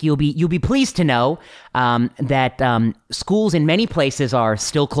I think you'll be pleased to know that schools in many places are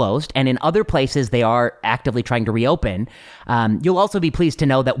still closed, and in other places they are actively trying to reopen. You'll also be pleased to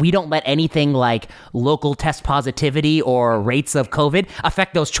know that we don't let anything like local test positivity or rates of COVID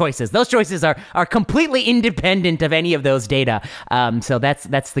affect those choices. Those choices are completely independent of any of those data. So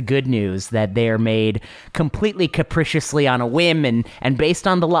that's the good news, that they are made completely capriciously on a whim and based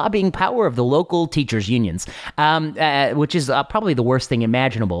on the lobbying power of the local teachers unions, which is probably the worst thing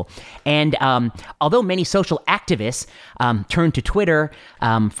imaginable. And although many social activists turn to Twitter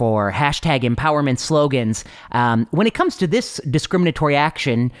for hashtag empowerment slogans, when it comes to this discriminatory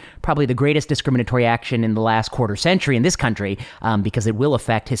action, probably the greatest discriminatory action in the last quarter century in this country, because it will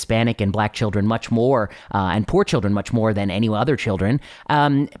affect Hispanic and Black children much more, and poor children much more than any other children,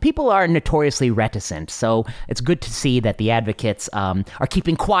 people are notoriously reticent. So it's good to see that the advocates are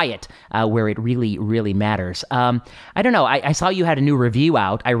keeping quiet where it really, really matters. I don't know. I saw you had a new review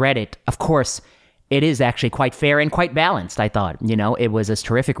out. I read it. Of course, it is actually quite fair and quite balanced, I thought. It was a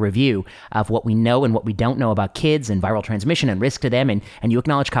terrific review of what we know and what we don't know about kids and viral transmission and risk to them. And you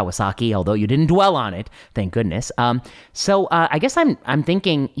acknowledge Kawasaki, although you didn't dwell on it, thank goodness. So I guess I'm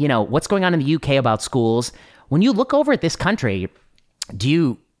thinking, what's going on in the UK about schools? When you look over at this country, do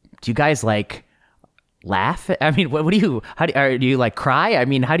you guys like laugh? I mean, what do you? Do you like cry? I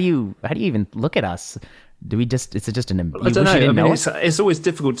mean, how do you even look at us? Do we just? It's just an. I don't know. It's always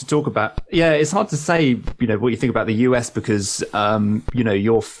difficult to talk about. Yeah, it's hard to say. What you think about the US because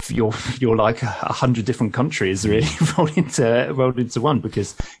you're like 100 different countries really rolled into one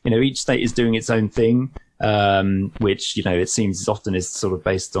because each state is doing its own thing, which it seems often is sort of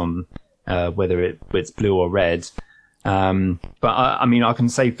based on whether it's blue or red. But I can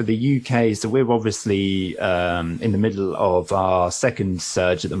say for the UK, so we're obviously in the middle of our second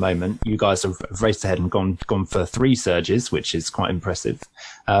surge at the moment. You guys have raced ahead and gone for 3 surges, which is quite impressive.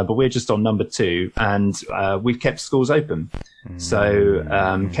 But we're just on number 2, and we've kept schools open.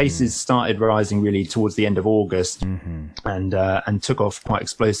 So cases started rising really towards the end of August, and took off quite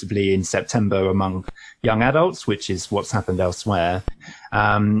explosively in September among young adults, which is what's happened elsewhere.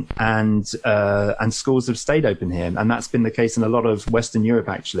 And schools have stayed open here, and that's been the case in a lot of Western Europe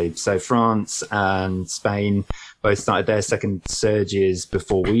actually. So France and Spain both started their second surges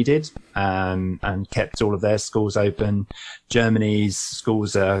before we did, and kept all of their schools open. Germany's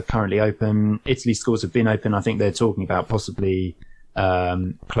schools are currently open. Italy's schools have been open. I think they're talking about possibly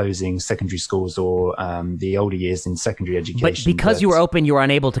closing secondary schools or the older years in secondary education. But because you were open, you were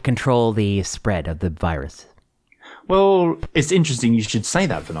unable to control the spread of the virus. Well, it's interesting you should say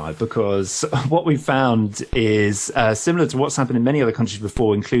that, Vinay, because what we found is similar to what's happened in many other countries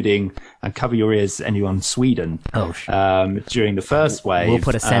before, including, cover your ears, anyone, Sweden. Oh, sure. During the first wave. We'll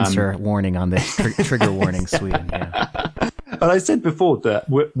put a censor warning on this, trigger warning, Sweden. Yeah. But I said before that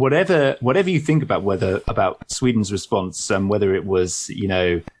whatever you think about Sweden's response, whether it was,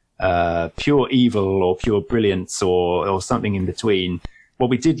 pure evil or pure brilliance or something in between, what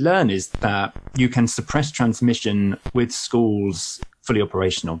we did learn is that you can suppress transmission with schools fully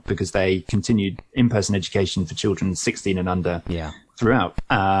operational because they continued in-person education for children 16 and under throughout.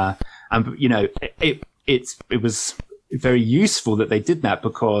 It was very useful that they did that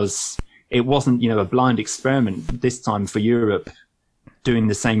because it wasn't, a blind experiment this time for Europe doing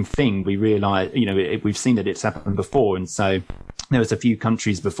the same thing. We realized, we've seen that it's happened before. And so there was a few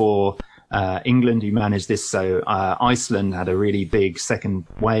countries before England who managed this. So Iceland had a really big second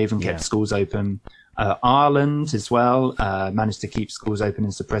wave and kept schools open. Ireland as well managed to keep schools open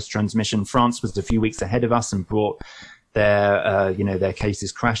and suppress transmission. France was a few weeks ahead of us and brought their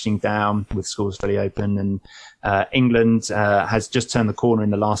cases crashing down with schools fully open. And England has just turned the corner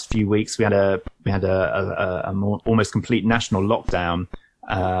in the last few weeks. We had a more almost complete national lockdown.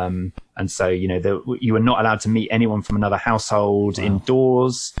 And so, you were not allowed to meet anyone from another household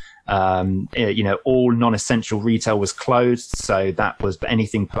indoors. All non-essential retail was closed. So that was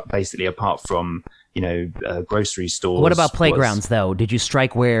anything basically apart from, grocery stores. What about playgrounds though? Did you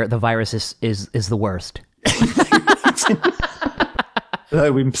strike where the virus is the worst?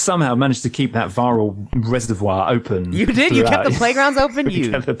 Though we somehow managed to keep that viral reservoir open. You did? You kept the playgrounds open?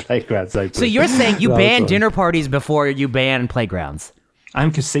 You kept the playgrounds open. So you're saying you banned dinner parties before you banned playgrounds?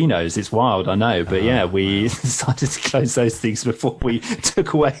 And casinos. It's wild, I know. But we decided to close those things before we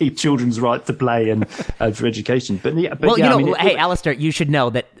took away children's right to play and for education. Hey, Alistair, you should know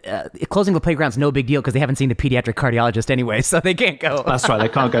that closing the playground's no big deal because they haven't seen the pediatric cardiologist anyway, so they can't go. That's right. They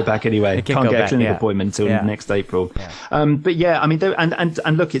can't go back anyway. They can't get a clinic appointment until next April. Yeah. And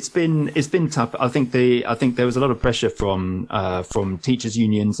look, it's been tough. I think there was a lot of pressure from teachers'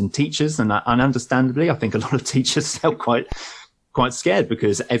 unions and teachers, and understandably, I think a lot of teachers felt quite scared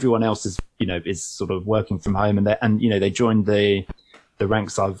because everyone else is sort of working from home and they joined the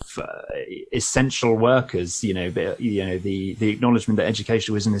ranks of essential workers, the acknowledgement that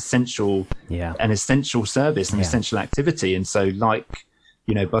education was an essential service, an essential activity. And so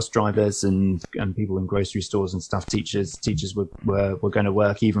bus drivers and people in grocery stores and stuff, teachers were going to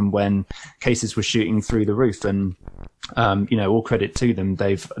work even when cases were shooting through the roof. And all credit to them.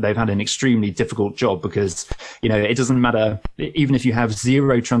 They've had an extremely difficult job because, it doesn't matter, even if you have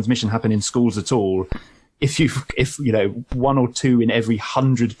zero transmission happen in schools at all, if 1 or 2 in every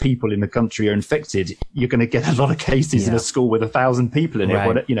 100 people in the country are infected, you're going to get a lot of cases in a school with 1,000 people in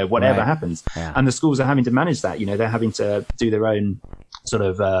it, whatever happens. Yeah. And the schools are having to manage that. They're having to do their own sort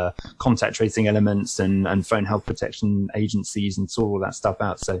of contact tracing elements and phone health protection agencies and sort all that stuff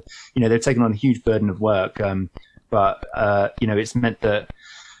out. So, they've taken on a huge burden of work. But it's meant that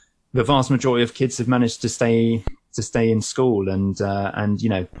the vast majority of kids have managed to stay stay in school. And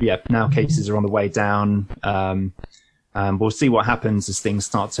now cases are on the way down. We'll see what happens as things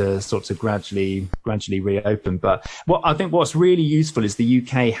start to gradually reopen. But what's really useful is the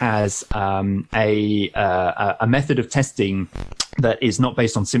UK has a method of testing that is not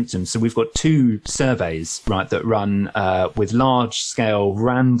based on symptoms. So we've got 2 surveys, right, that run with large scale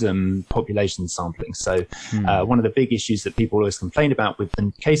random population sampling. So one of the big issues that people always complain about with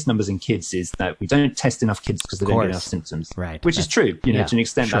the case numbers in kids is that we don't test enough kids because they don't get enough symptoms. Right. Which is true, to an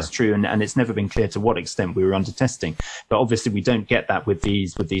extent. Sure. That's true, and it's never been clear to what extent we were under testing. But obviously we don't get that with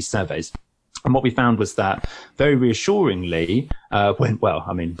these surveys. And what we found was that very reassuringly,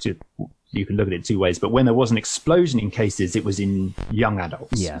 you can look at it 2 ways, but when there was an explosion in cases, it was in young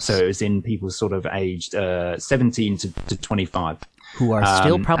adults. Yes. So it was in people sort of aged 17 to 25. Who are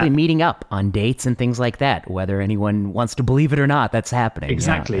still probably meeting up on dates and things like that, whether anyone wants to believe it or not, that's happening.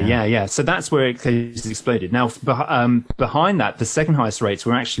 Exactly, yeah. So that's where it exploded. Now, behind that, the second highest rates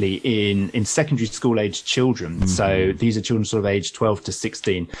were actually in secondary school age children. Mm-hmm. So these are children sort of aged 12 to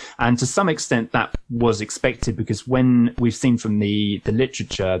 16. And to some extent, that was expected because when we've seen from the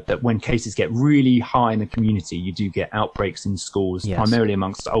literature that when cases get really high in the community, you do get outbreaks in schools, primarily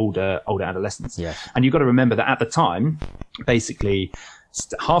amongst older adolescents. Yes. And you've got to remember that at the time, basically,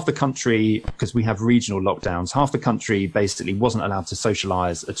 half the country, because we have regional lockdowns, half the country basically wasn't allowed to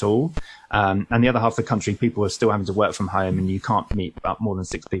socialize at all. And the other half of the country, people were still having to work from home and you can't meet up more than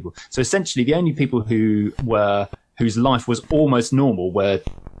 6 people. So essentially the only people whose life was almost normal were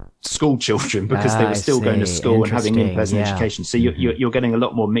school children because they were still going to school and having in-person education. So you're getting a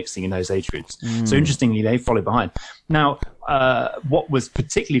lot more mixing in those age groups. So interestingly, they followed behind. Now, what was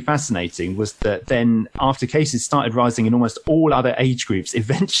particularly fascinating was that then after cases started rising in almost all other age groups,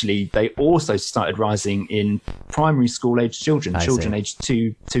 eventually they also started rising in primary school age children aged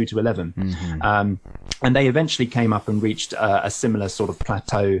 2 to 11. Mm-hmm. And they eventually came up and reached a similar sort of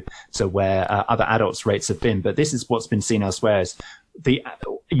plateau to where other adults' rates have been. But this is what's been seen elsewhere is the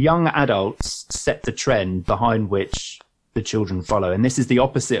young adults set the trend behind which the children follow. And this is the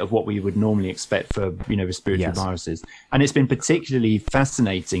opposite of what we would normally expect for, respiratory viruses. And it's been particularly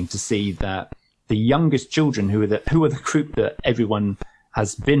fascinating to see that the youngest children who are the group that everyone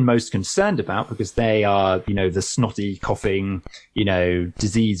has been most concerned about because they are, the snotty, coughing,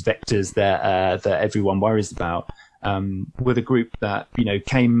 disease vectors that everyone worries about, were the group that,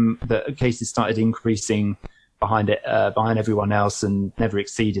 the cases started increasing behind everyone else and never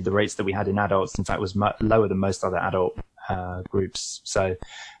exceeded the rates that we had in adults. In fact, was lower than most other adult groups. So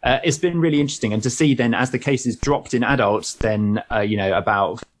it's been really interesting. And to see then as the cases dropped in adults, then,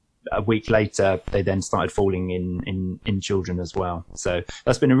 about a week later, they then started falling in children as well. So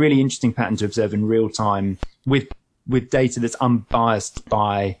that's been a really interesting pattern to observe in real time with data that's unbiased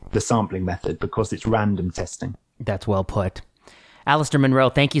by the sampling method because it's random testing. That's well put. Alistair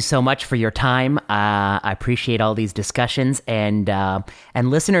Munro, thank you so much for your time. I appreciate all these discussions, and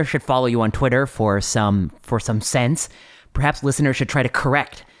listeners should follow you on Twitter for some sense. Perhaps listeners should try to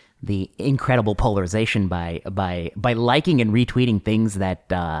correct the incredible polarization by liking and retweeting things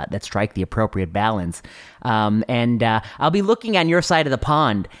that strike the appropriate balance. And I'll be looking on your side of the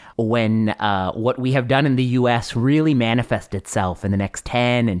pond when what we have done in the U.S. really manifests itself in the next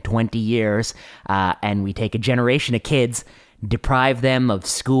 10 and 20 years, and we take a generation of kids, deprive them of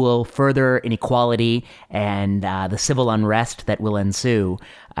school, further inequality, and the civil unrest that will ensue.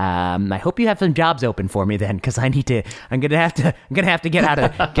 I hope you have some jobs open for me then, because I'm gonna have to get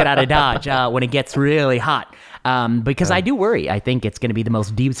out of Dodge when it gets really hot. Because I do worry. I think it's going to be the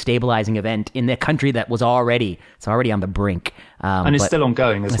most destabilizing event in the country that was already on the brink. And it's still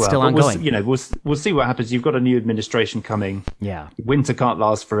ongoing as well. Still ongoing. We'll see what happens. You've got a new administration coming. Yeah. Winter can't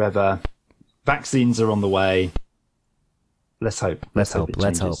last forever. Vaccines are on the way. Let's hope. Let's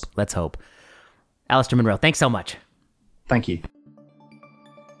hope. Alistair Munro, thanks so much. Thank you.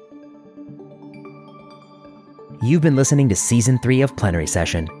 You've been listening to Season 3 of Plenary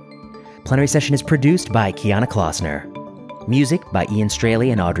Session. Plenary Session is produced by Kiana Klossner. Music by Ian Straley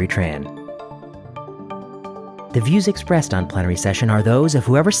and Audrey Tran. The views expressed on Plenary Session are those of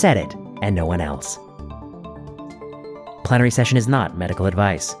whoever said it and no one else. Plenary Session is not medical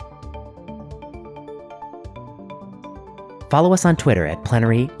advice. Follow us on Twitter at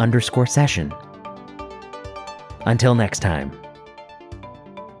plenary_session. Until next time.